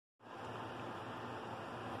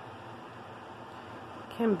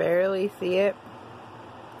Can barely see it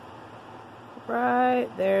right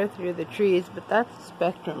there through the trees, but that's a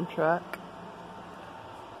Spectrum truck.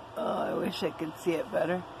 Oh, I wish I could see it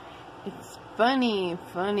better. It's funny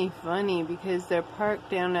because they're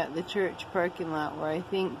parked down at the church parking lot where I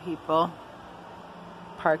think people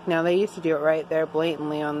park now. They used to do it right there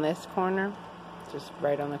blatantly on this corner, just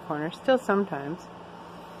right on the corner, still sometimes,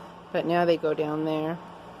 but now they go down there.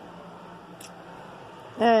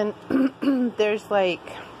 And there's like,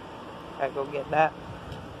 I go get that.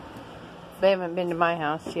 They haven't been to my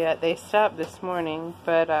house yet. They stopped this morning,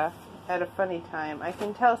 but had a funny time. I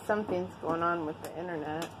can tell something's going on with the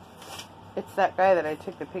internet. It's that guy that I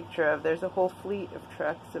took the picture of. There's a whole fleet of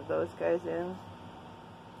trucks of those guys in.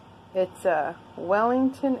 It's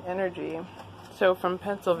Wellington Energy, so from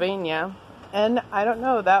Pennsylvania. And I don't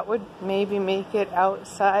know, that would maybe make it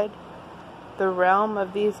outside the realm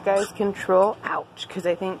of these guys' control. Ouch, because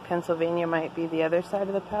I think Pennsylvania might be the other side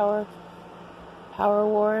of the power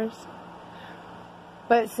wars.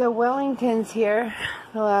 But so Wellington's here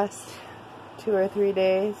the last 2 or 3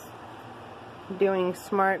 days doing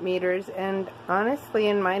smart meters, and honestly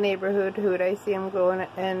in my neighborhood, who would I see them go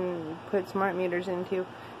and put smart meters into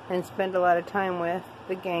and spend a lot of time with?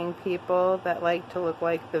 The gang people that like to look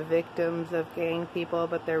like the victims of gang people,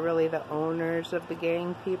 but they're really the owners of the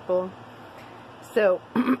gang people. So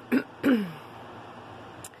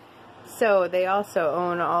so they also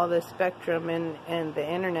own all the Spectrum and the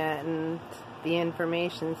internet and the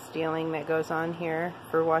information stealing that goes on here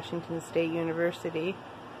for Washington State University,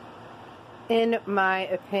 in my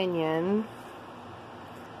opinion,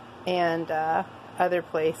 and other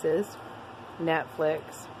places, Netflix,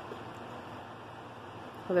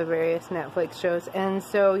 the various Netflix shows. And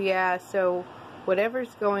so yeah, so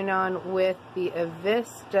whatever's going on with the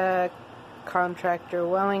Avista contractor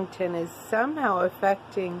Wellington is somehow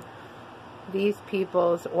affecting these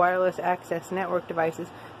people's wireless access network devices.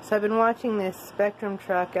 So I've been watching this Spectrum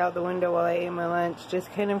truck out the window while I ate my lunch,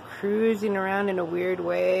 just kind of cruising around in a weird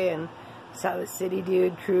way, and saw the city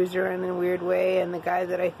dude cruise around in a weird way, and the guy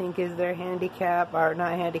that I think is their handicap, or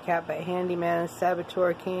not handicap, but handyman,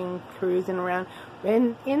 Saboteur King, cruising around.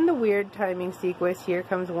 And in the weird timing sequence, here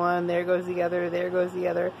comes one, there goes the other, there goes the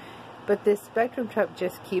other. But this Spectrum truck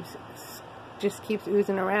just keeps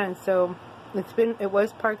oozing around. So it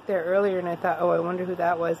was parked there earlier, and I thought, oh, I wonder who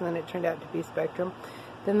that was, and then it turned out to be Spectrum.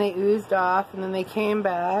 Then they oozed off, and then they came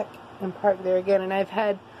back and parked there again.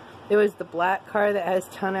 And there was the black car that has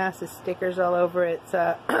ton-ass of stickers all over its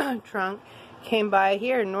trunk, came by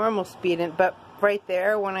here, normal speed, but right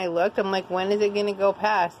there, when I looked, I'm like, when is it going to go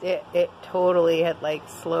past? It totally had, like,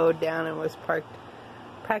 slowed down and was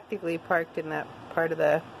practically parked in that part of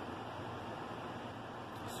the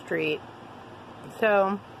street.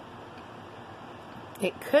 So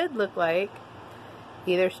it could look like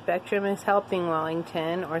either Spectrum is helping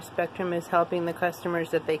Wellington, or Spectrum is helping the customers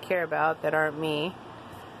that they care about that aren't me,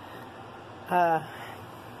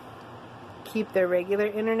 keep their regular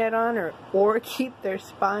internet on, or keep their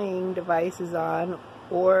spying devices on,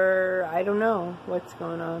 or I don't know what's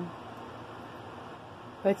going on.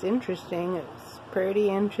 But it's interesting. It's pretty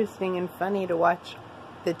interesting and funny to watch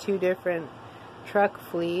the two different truck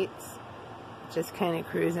fleets just kind of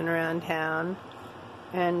cruising around town,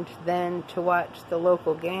 and then to watch the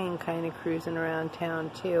local gang kind of cruising around town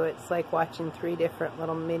too. It's like watching 3 different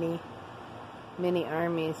little mini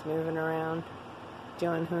armies moving around,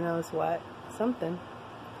 doing who knows what, something.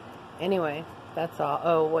 Anyway, that's all.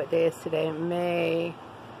 Oh, what day is today?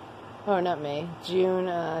 June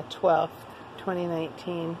 12th,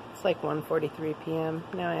 2019. It's like 1:43 p.m.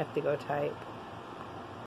 Now I have to go type.